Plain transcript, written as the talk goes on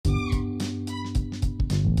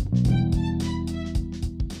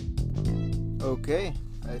Okay,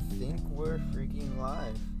 I think we're freaking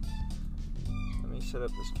live. Let me set up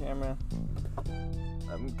this camera.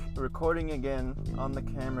 I'm recording again on the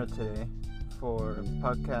camera today for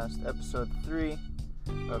podcast episode 3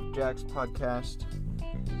 of Jack's podcast.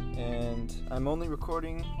 And I'm only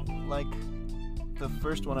recording like the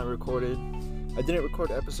first one I recorded. I didn't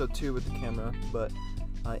record episode 2 with the camera, but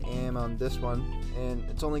I am on this one. And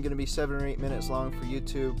it's only going to be 7 or 8 minutes long for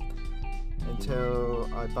YouTube until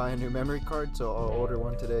I buy a new memory card, so I'll order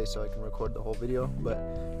one today so I can record the whole video, but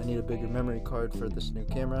I need a bigger memory card for this new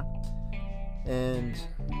camera. And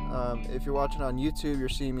if you're watching on YouTube, you're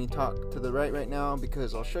seeing me talk to the right now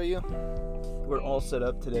because I'll show you. We're all set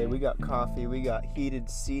up today. We got coffee, we got heated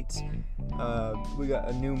seats, we got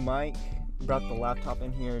a new mic, brought the laptop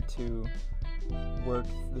in here to work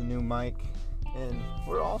the new mic, and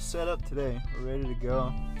we're all set up today. We're ready to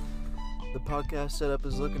go. The podcast setup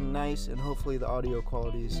is looking nice, and hopefully the audio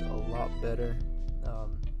quality is a lot better.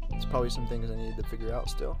 It's probably some things I needed to figure out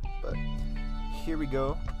still, but here we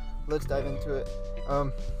go. Let's dive into it.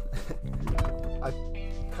 I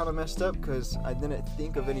kind of messed up because I didn't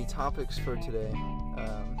think of any topics for today.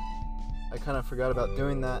 I kind of forgot about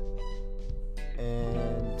doing that,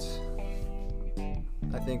 and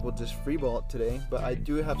I think we'll just freeball it today, but I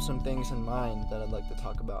do have some things in mind that I'd like to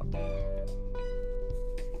talk about.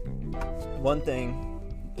 One thing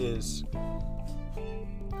is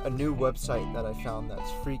a new website that I found that's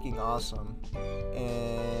freaking awesome,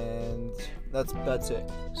 and that's it.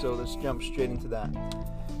 So let's jump straight into that.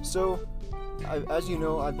 So, as you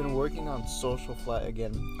know, I've been working on Socialflight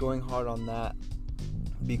again, going hard on that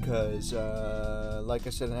because, like I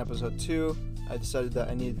said in episode 2, I decided that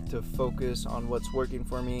I needed to focus on what's working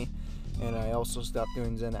for me, and I also stopped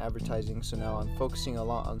doing Zen advertising, so now I'm focusing a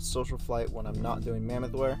lot on Socialflight when I'm not doing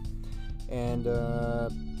Mammothware. And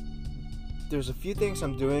there's a few things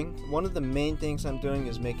I'm doing. One of the main things I'm doing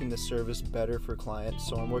is making the service better for clients.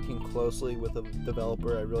 So I'm working closely with a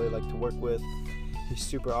developer I really like to work with. He's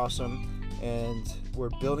super awesome, and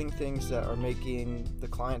we're building things that are making the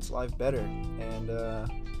client's life better. And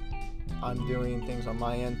I'm doing things on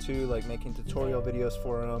my end too, like making tutorial videos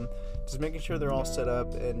for them, just making sure they're all set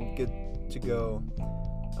up and good to go.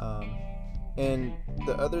 And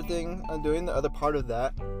the other thing I'm doing, the other part of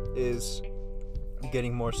that, is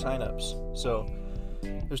getting more signups. So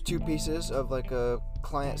there's two pieces of like a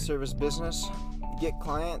client service business. Get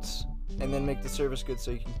clients and then make the service good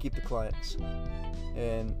so you can keep the clients.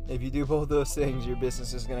 And if you do both those things, your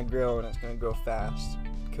business is going to grow, and it's going to grow fast.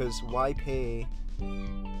 Because why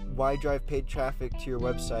drive paid traffic to your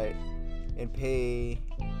website and pay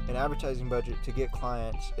an advertising budget to get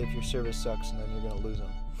clients if your service sucks and then you're going to lose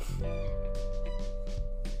them?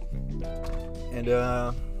 And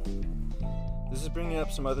this is bringing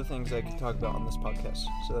up some other things I could talk about on this podcast,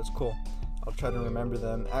 so that's cool. I'll try to remember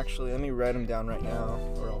them. Actually, let me write them down right now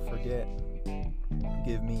or I'll forget.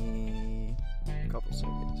 Give me a couple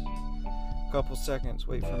seconds.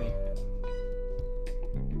 Wait for me.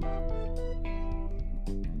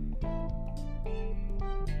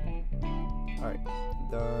 Alright,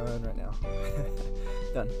 done right now.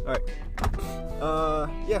 Done. Alright.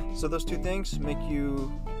 Yeah, so those two things make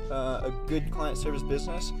you a good client service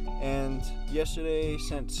business. And yesterday,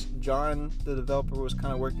 since John, the developer, was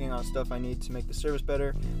kind of working on stuff I need to make the service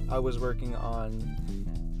better, I was working on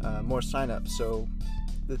more signups. So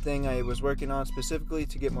the thing I was working on specifically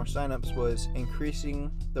to get more signups was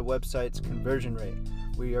increasing the website's conversion rate.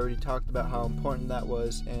 We already talked about how important that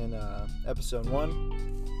was in episode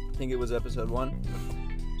 1. I think it was episode 1.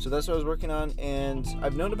 So that's what I was working on, and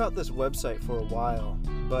I've known about this website for a while,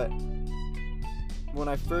 but when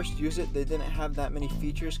I first used it, they didn't have that many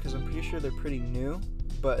features because I'm pretty sure they're pretty new,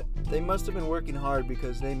 but they must have been working hard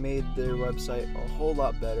because they made their website a whole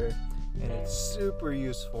lot better, and it's super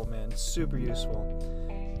useful, man, super useful.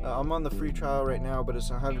 I'm on the free trial right now, but it's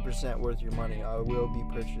 100% worth your money. I will be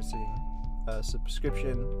purchasing a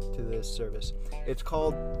subscription to this service. It's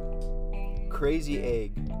called Crazy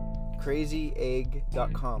Egg.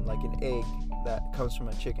 crazyegg.com, like an egg that comes from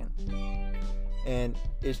a chicken, and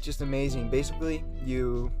it's just amazing. Basically,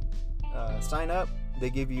 you sign up, they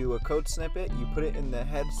give you a code snippet, you put it in the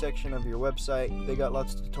head section of your website. They got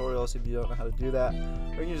lots of tutorials if you don't know how to do that,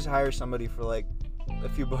 or you can just hire somebody for like a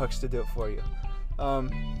few bucks to do it for you.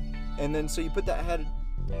 And then so you put that head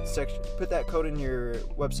section, put that code in your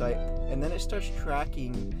website, and then it starts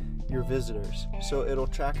tracking your visitors. So it'll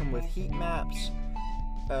track them with heat maps.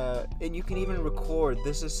 And you can even record.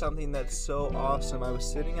 This is something that's so awesome. I was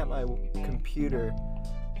sitting at my computer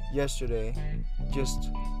yesterday just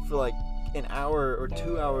for like an hour or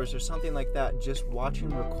 2 hours or something like that just watching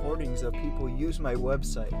recordings of people use my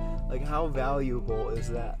website. Like, how valuable is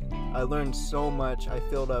that? I learned so much. I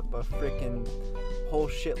filled up a freaking whole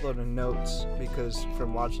shitload of notes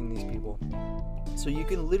from watching these people. So you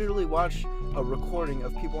can literally watch a recording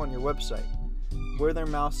of people on your website, where their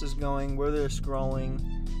mouse is going, where they're scrolling.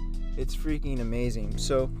 It's freaking amazing.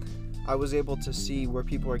 So I was able to see where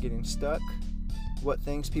people are getting stuck, what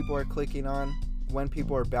things people are clicking on, when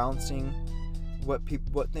people are bouncing, what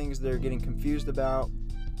things they're getting confused about,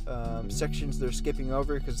 sections they're skipping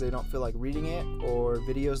over because they don't feel like reading it, or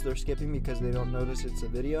videos they're skipping because they don't notice it's a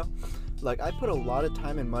video. Like, I put a lot of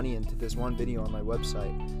time and money into this one video on my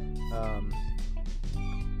website,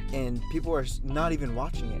 and people are not even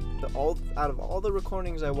watching it. Out of all the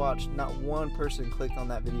recordings I watched, not one person clicked on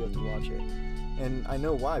that video to watch it. And I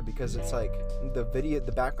know why, because it's like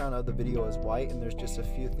the background of the video is white and there's just a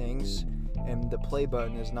few things, and the play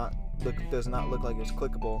button does not look like it's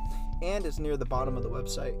clickable, and it's near the bottom of the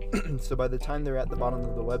website. So by the time they're at the bottom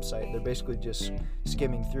of the website, they're basically just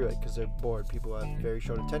skimming through it because they're bored. People have very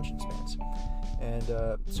short attention spans. And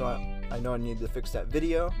so I know I needed to fix that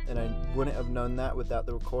video, and I wouldn't have known that without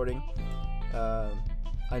the recording.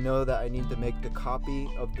 I know that I need to make the copy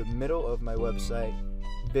of the middle of my website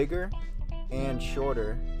bigger and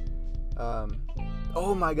shorter.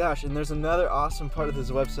 Oh my gosh, and there's another awesome part of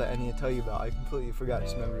this website I need to tell you about. I completely forgot. I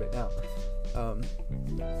just remembered it now.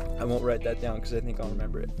 I won't write that down because I think I'll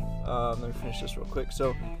remember it. Let me finish this real quick.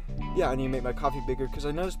 So yeah, I need to make my copy bigger because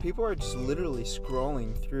I noticed people are just literally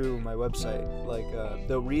scrolling through my website. Like,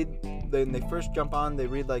 they'll read, then they first jump on, they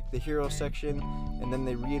read like the hero section, and then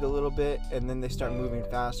they read a little bit, and then they start moving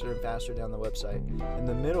faster and faster down the website. In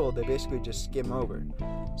the middle, they basically just skim over.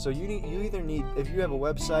 So you either need, if you have a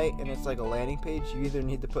website and it's like a landing page, you either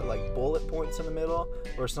need to put like bullet points in the middle,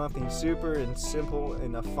 or something super and simple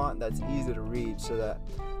in a font that's easy to read so that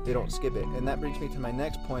they don't skip it. And that brings me to my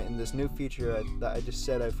next point in this new feature that I just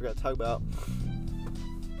said I forgot to talk about.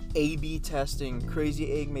 A/B testing.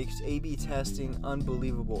 Crazy Egg makes A/B testing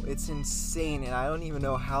unbelievable. It's insane, and I don't even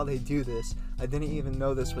know how they do this. I didn't even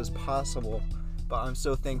know this was possible, but I'm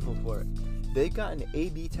so thankful for it. They've got an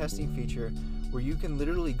A/B testing feature where you can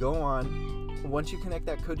literally go on, once you connect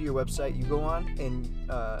that code to your website, you go on and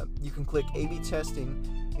you can click A/B testing,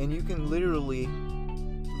 and you can literally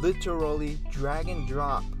drag and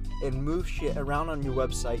drop and move shit around on your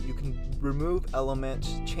website. You can remove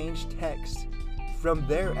elements, change text from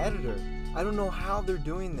their editor. I don't know how they're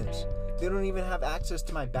doing this. They don't even have access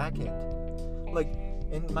to my backend. Like,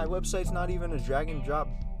 and my website's not even a drag and drop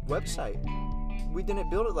website. We didn't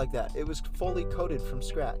build it like that. It was fully coded from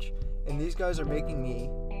scratch. And these guys are giving me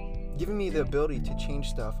the ability to change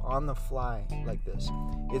stuff on the fly like this.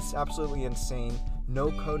 It's absolutely insane.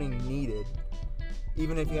 No coding needed.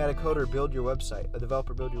 Even if you had a developer build your website,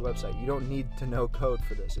 you don't need to know code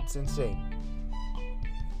for this. It's insane.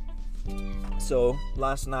 So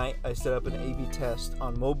last night I set up an A/B test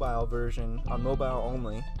on mobile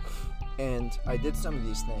only, and I did some of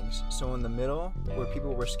these things. So in the middle, where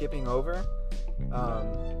people were skipping over,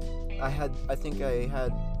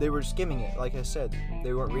 they were skimming it. Like I said,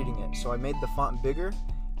 they weren't reading it. So I made the font bigger,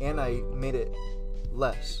 and I made it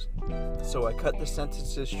less. So I cut the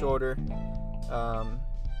sentences shorter,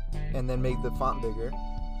 and then made the font bigger,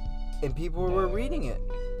 and people were reading it.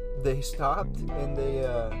 They stopped, and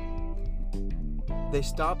they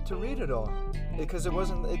stopped to read it all because it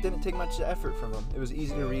didn't take much effort from them. It was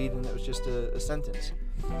easy to read, and it was just a sentence.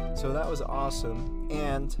 So that was awesome.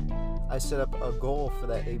 And I set up a goal for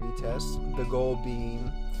that A/B test, the goal being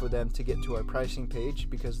for them to get to our pricing page,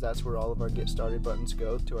 because that's where all of our get started buttons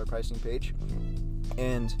go, to our pricing page.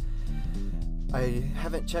 And I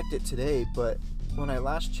haven't checked it today, but when I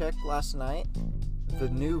last checked last night, the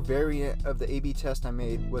new variant of the A/B test I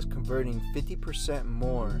made was converting 50%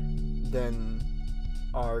 more than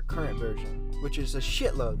our current version, which is a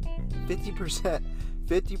shitload. 50%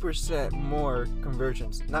 more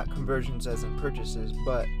conversions. Not conversions as in purchases,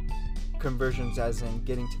 but conversions as in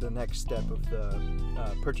getting to the next step of the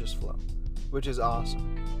purchase flow, which is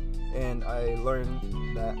awesome. And I learned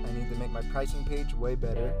that I need to make my pricing page way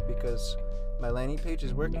better, because my landing page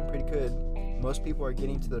is working pretty good. Most people are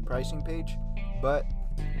getting to the pricing page, but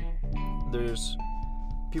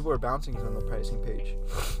people are bouncing on the pricing page.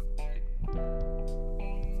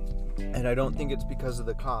 And I don't think it's because of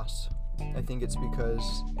the cost. I think it's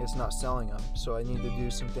because it's not selling them. So I need to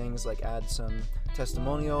do some things like add some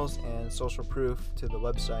testimonials and social proof to the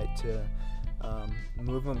website to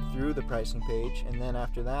move them through the pricing page, and then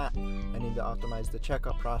after that, I need to optimize the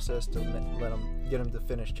checkout process to get them to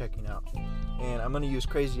finish checking out. And I'm going to use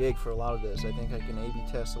Crazy Egg for a lot of this. I think I can A/B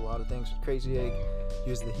test a lot of things with Crazy Egg,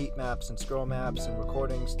 use the heat maps and scroll maps and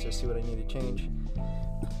recordings to see what I need to change.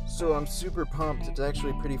 So I'm super pumped. It's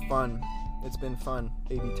actually pretty fun. It's been fun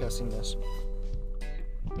A/B testing this.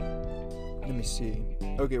 Let me see.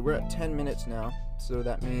 Okay, we're at 10 minutes now, so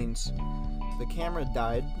that means the camera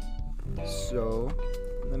died. So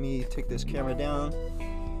let me take this camera down.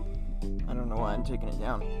 I don't know why I'm taking it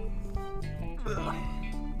down.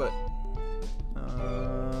 But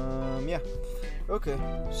yeah. Okay,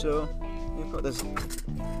 so let me put this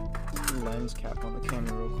lens cap on the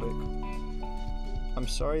camera real quick. I'm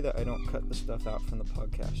sorry that I don't cut the stuff out from the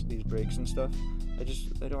podcast, these breaks and stuff.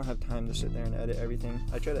 I don't have time to sit there and edit everything.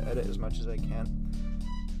 I try to edit as much as I can.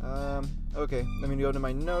 Okay, let me go to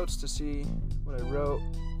my notes to see what I wrote.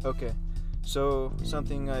 Okay, so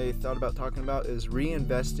something I thought about talking about is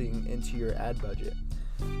reinvesting into your ad budget.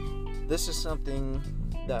 This is something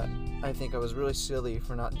that I think I was really silly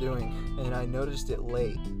for not doing, and I noticed it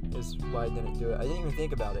late is why I didn't do it. I didn't even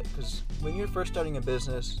think about it, because when you're first starting a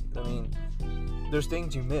business, I mean, there's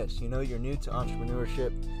things you miss. You know, you're new to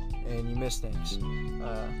entrepreneurship and you miss things.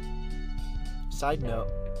 Side note,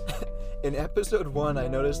 in episode 1, I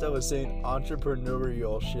noticed I was saying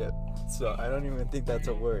entrepreneurial ship. So I don't even think that's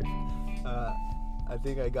a word. I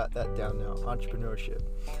think I got that down now, entrepreneurship.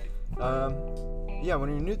 Yeah, when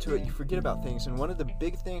you're new to it, you forget about things. And one of the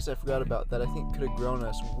big things I forgot about that I think could have grown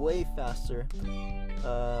us way faster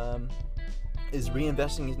is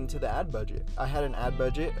reinvesting into the ad budget. I had an ad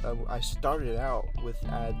budget. I started out with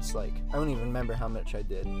ads, like, I don't even remember how much I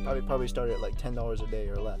did. Probably started at like $10 a day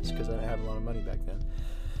or less, because I didn't have a lot of money back then.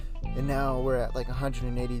 And now we're at like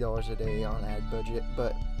 $180 a day on ad budget,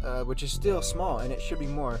 but which is still small, and it should be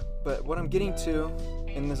more. But what I'm getting to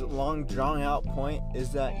in this long drawn out point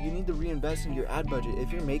is that you need to reinvest in your ad budget.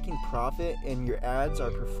 If you're making profit and your ads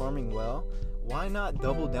are performing well, why not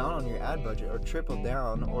double down on your ad budget, or triple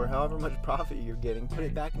down, or however much profit you're getting, put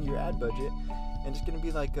it back into your ad budget, and it's going to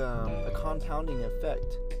be like a compounding effect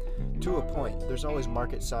to a point. There's always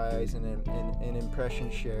market size and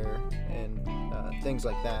impression share and things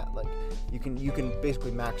like that. Like you can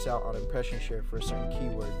basically max out on impression share for a certain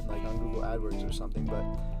keyword, like on Google AdWords or something, but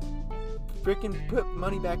freaking put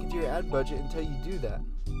money back into your ad budget until you do that.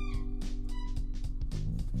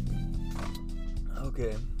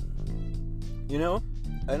 Okay. You know,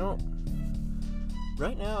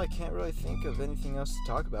 right now I can't really think of anything else to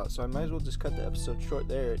talk about, so I might as well just cut the episode short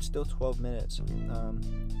there. It's still 12 minutes.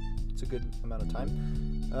 It's a good amount of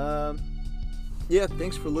time. Yeah,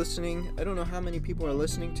 thanks for listening. I don't know how many people are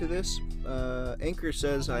listening to this. Anchor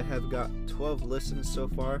says I have got 12 listens so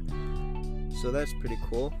far, so that's pretty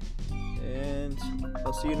cool. And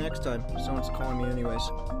I'll see you next time. Someone's calling me anyways.